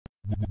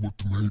what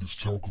the haters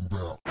talking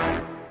about.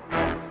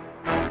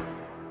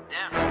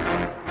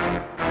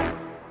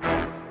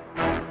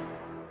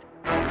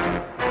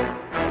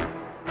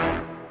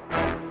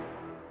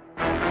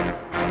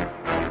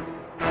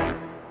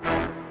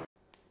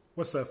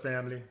 What's up,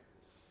 family?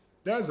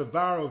 There's a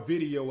viral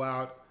video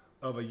out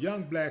of a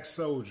young black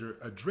soldier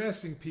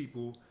addressing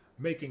people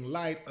making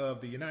light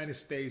of the United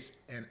States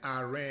and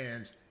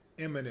Iran's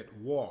imminent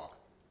war.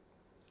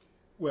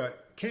 Well,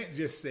 can't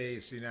just say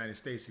it's the United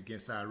States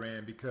against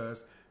Iran,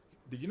 because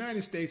the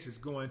United States is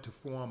going to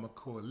form a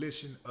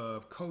coalition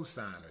of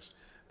co-signers.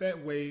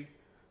 That way,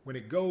 when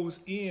it goes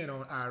in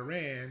on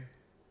Iran,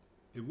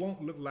 it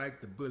won't look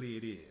like the bully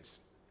it is.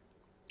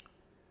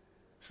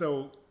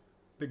 So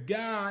the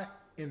guy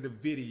in the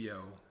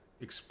video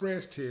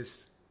expressed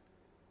his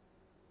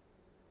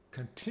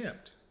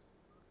contempt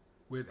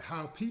with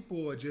how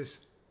people are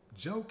just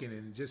joking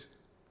and just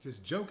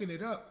joking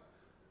it up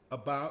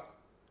about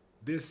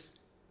this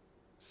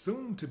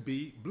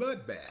soon-to-be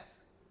bloodbath.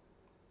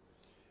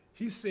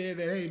 He said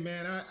that, hey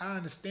man, I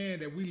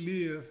understand that we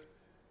live,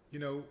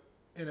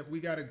 and we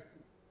got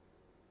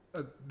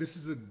this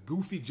is a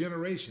goofy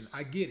generation.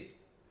 I get it.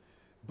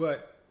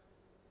 But,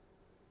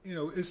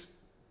 it's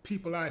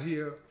people out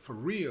here for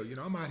real.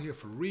 I'm out here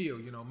for real.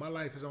 My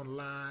life is on the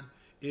line.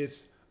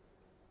 It's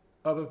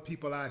other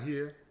people out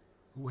here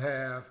who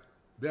have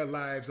their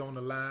lives on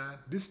the line.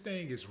 This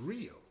thing is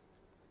real.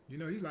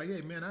 He's like,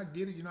 hey man, I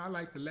get it. I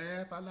like to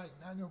laugh.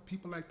 I know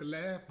people like to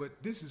laugh, but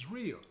this is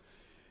real.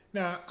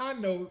 Now, I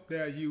know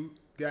there are you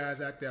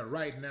guys out there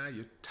right now,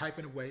 you're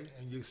typing away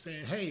and you're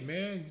saying, hey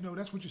man,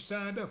 that's what you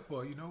signed up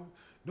for.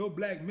 No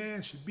black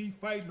man should be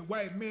fighting the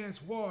white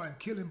man's war and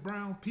killing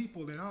brown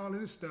people and all of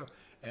this stuff.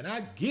 And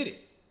I get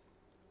it.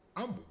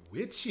 I'm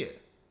with you.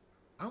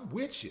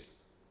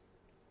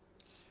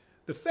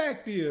 The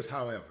fact is,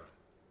 however,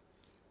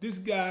 this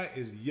guy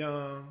is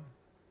young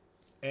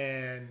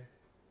and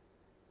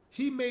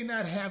he may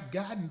not have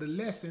gotten the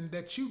lesson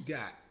that you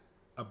got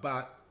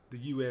about the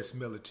U.S.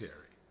 military.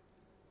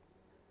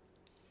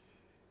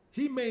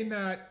 He may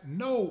not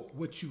know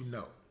what you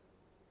know.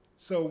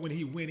 So when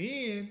he went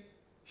in,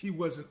 he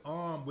wasn't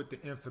armed with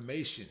the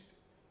information.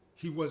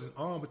 He wasn't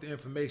armed with the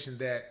information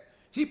that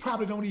he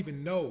probably don't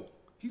even know.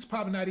 He's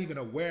probably not even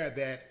aware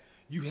that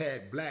you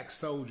had black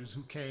soldiers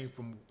who came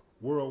from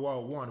World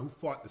War I, who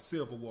fought the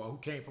Civil War, who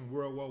came from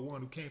World War I,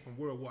 who came from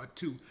World War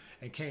II,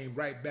 and came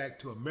right back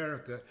to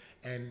America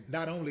and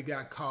not only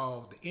got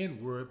called the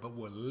N-word, but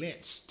were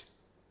lynched.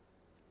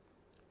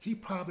 He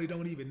probably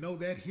don't even know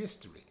that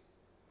history.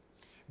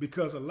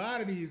 Because a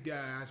lot of these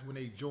guys, when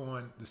they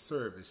join the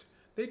service,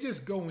 they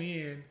just go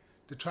in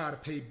to try to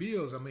pay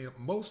bills. I mean,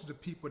 most of the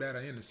people that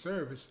are in the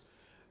service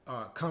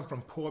come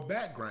from poor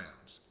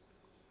backgrounds.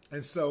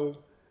 And so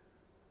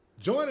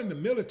joining the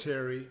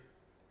military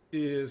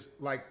is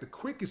like the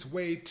quickest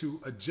way to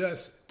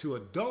adjust to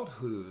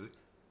adulthood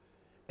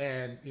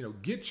and,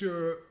 get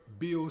your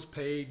bills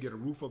paid, get a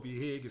roof over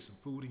your head, get some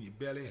food in your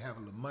belly, have a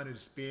little money to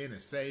spend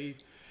and save.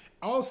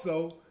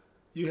 Also,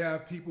 you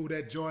have people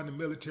that join the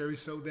military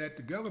so that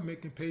the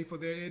government can pay for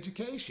their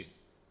education.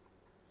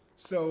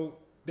 So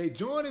they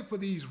join it for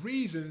these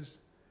reasons,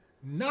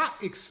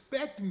 not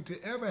expecting to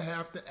ever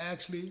have to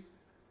actually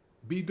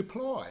be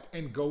deployed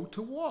and go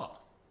to war.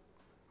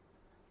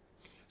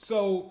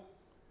 So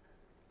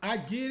I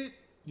get it.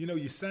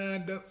 You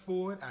signed up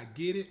for it. I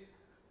get it.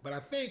 But I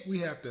think we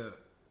have to,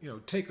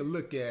 take a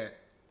look at,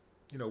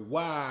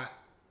 why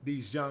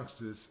these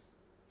youngsters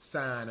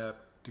sign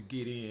up to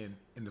get in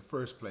the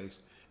first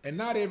place. And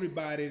not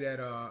everybody that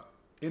are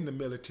in the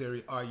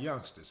military are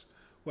youngsters.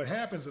 What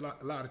happens a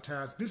lot of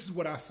times, this is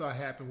what I saw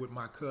happen with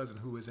my cousin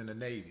who is in the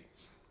Navy.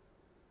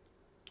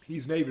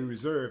 He's Navy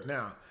Reserve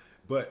now.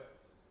 But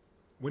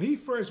when he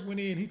first went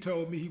in, he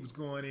told me he was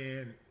going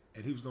in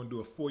and he was going to do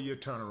a 4-year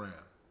turnaround.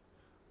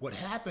 What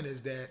happened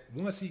is that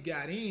once he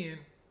got in,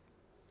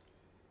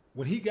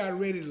 when he got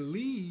ready to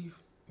leave,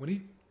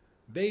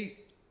 they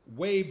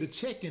waved the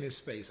check in his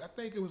face. I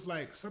think it was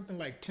like something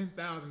like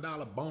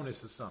 $10,000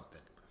 bonus or something.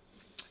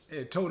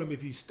 It told him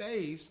if he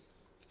stays,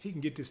 he can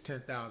get this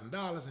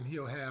 $10,000 and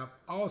he'll have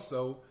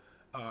also,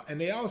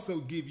 and they also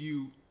give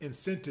you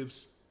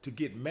incentives to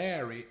get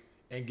married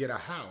and get a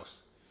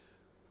house.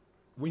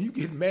 When you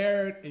get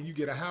married and you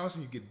get a house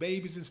and you get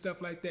babies and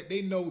stuff like that,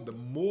 they know the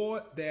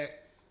more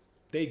that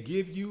they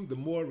give you, the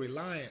more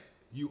reliant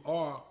you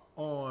are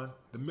on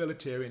the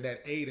military and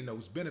that aid and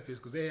those benefits,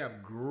 because they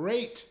have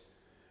great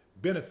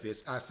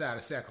benefits outside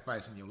of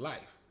sacrificing your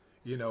life.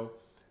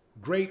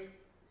 Great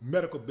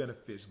medical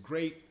benefits,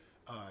 great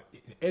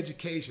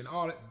education,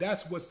 all that.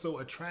 That's what's so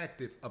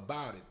attractive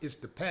about it. It's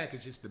the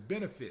package, it's the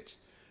benefits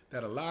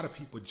that a lot of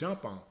people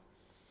jump on.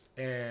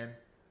 And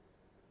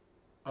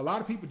a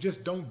lot of people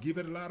just don't give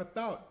it a lot of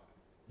thought.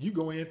 You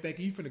go in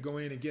thinking you're finna go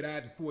in and get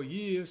out in 4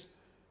 years.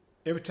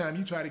 Every time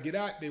you try to get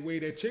out, they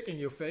wave that check in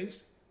your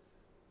face,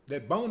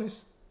 that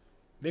bonus.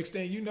 Next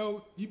thing you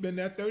know, you've been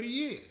there 30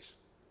 years.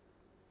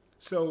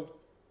 So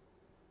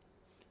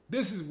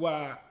this is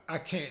why I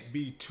can't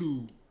be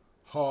too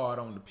hard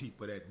on the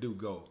people that do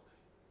go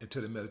into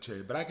the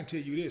military. But I can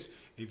tell you this,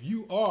 if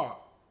you are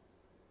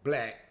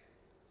black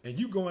and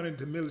you going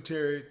into the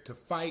military to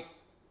fight,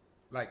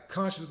 like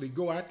consciously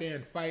go out there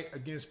and fight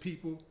against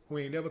people who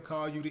ain't never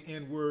called you the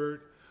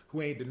N-word,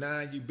 who ain't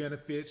denying you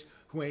benefits,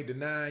 who ain't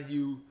denying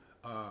you,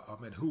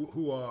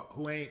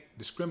 who ain't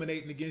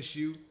discriminating against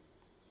you,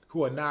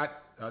 who are not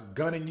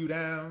gunning you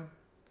down,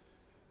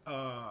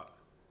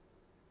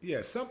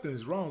 yeah,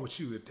 something's wrong with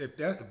you.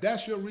 If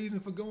that's your reason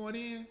for going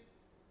in,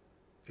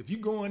 if you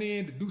going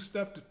in to do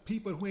stuff to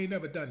people who ain't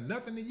never done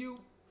nothing to you,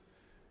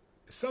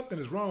 something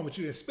is wrong with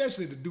you,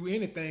 especially to do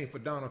anything for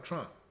Donald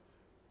Trump.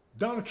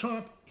 Donald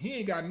Trump, he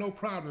ain't got no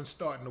problem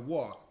starting the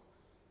war,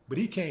 but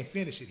he can't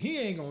finish it. He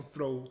ain't gonna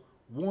throw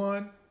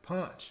one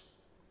punch.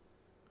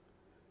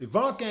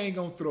 Ivanka ain't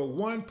gonna throw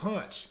one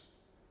punch.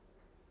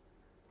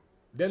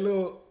 That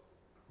little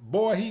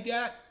boy he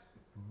got,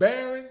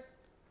 Barron,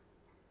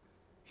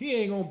 he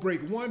ain't gonna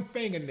break one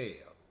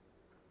fingernail.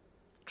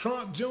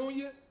 Trump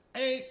Jr.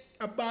 ain't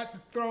about to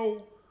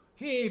throw,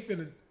 he ain't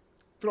finna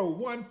throw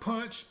one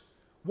punch,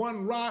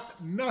 one rock,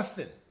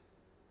 nothing.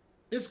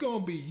 It's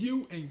gonna be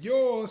you and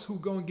yours who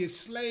gonna get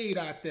slayed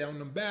out there on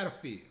them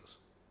battlefields.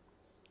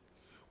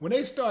 When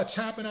they start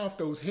chopping off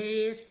those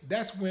heads,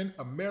 that's when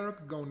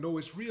America gonna know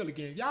it's real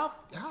again. Y'all,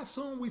 how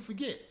soon we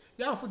forget?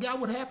 Y'all forgot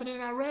what happened in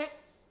Iraq?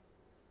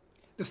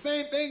 The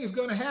same thing is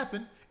gonna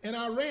happen in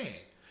Iran.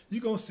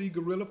 You're gonna see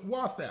guerrilla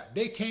warfare.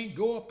 They can't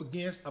go up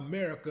against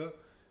America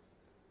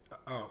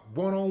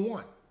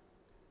one-on-one.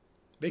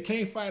 They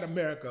can't fight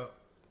America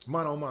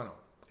mano-mano.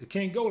 It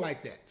can't go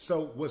like that.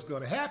 So what's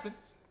gonna happen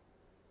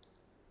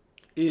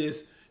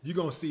is you're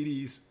gonna see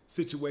these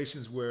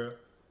situations where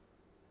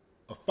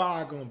a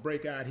fire gonna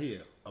break out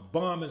here, a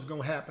bomb is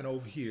gonna happen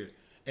over here,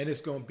 and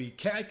it's gonna be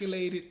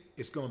calculated,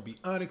 it's gonna be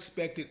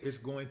unexpected, it's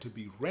going to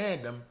be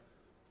random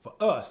for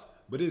us,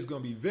 but it's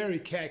gonna be very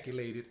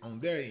calculated on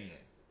their end.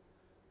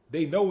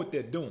 They know what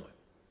they're doing.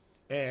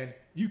 And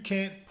you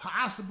can't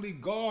possibly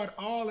guard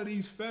all of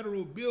these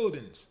federal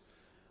buildings,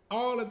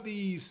 all of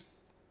these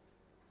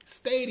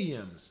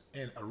stadiums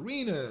and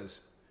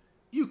arenas.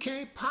 You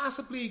can't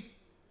possibly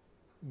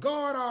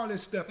guard all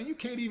this stuff, and you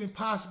can't even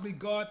possibly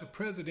guard the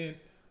president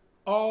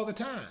all the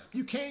time.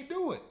 You can't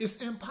do it. It's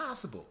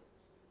impossible.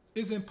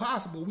 It's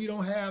impossible. We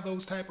don't have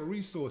those type of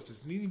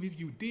resources. And even if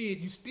you did,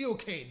 you still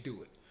can't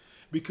do it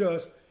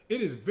because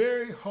it is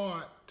very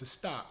hard to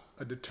stop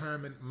a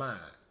determined mind.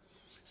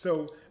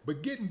 So,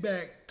 but getting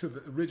back to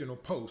the original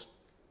post,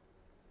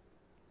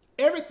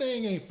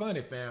 everything ain't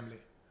funny, family.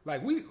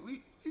 Like we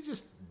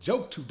just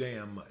joke too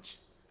damn much.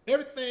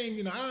 Everything,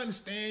 you know, I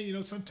understand, you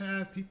know,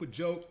 sometimes people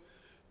joke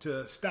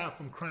to stop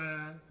from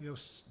crying,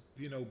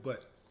 you know,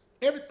 but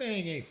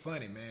everything ain't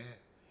funny, man.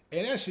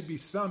 And there should be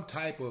some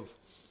type of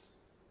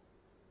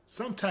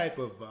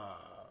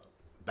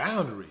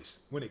boundaries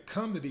when it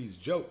comes to these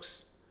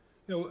jokes.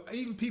 You know,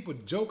 even people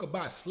joke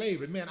about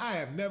slavery. Man, I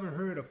have never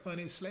heard a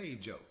funny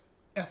slave joke,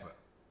 ever.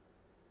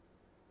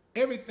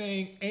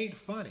 Everything ain't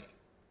funny.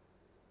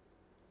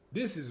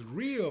 This is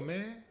real,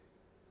 man.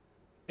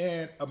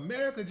 And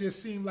America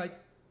just seemed like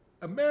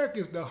America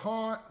is the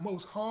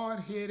most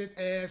hard-headed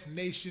ass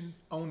nation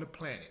on the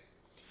planet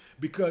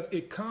because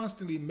it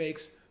constantly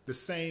makes the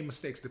same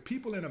mistakes. The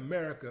people in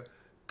America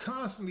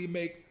constantly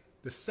make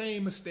the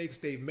same mistakes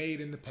they've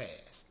made in the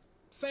past.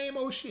 Same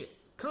old shit.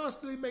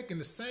 Constantly making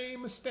the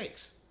same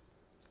mistakes.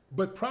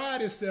 But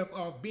pride itself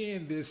off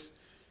being this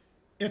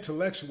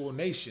intellectual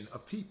nation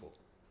of people.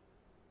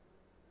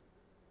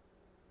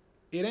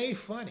 It ain't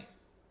funny.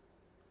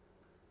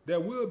 There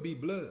will be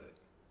blood.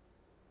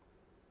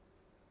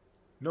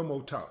 No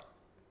more talk.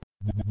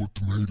 What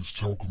the haters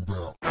talking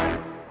about?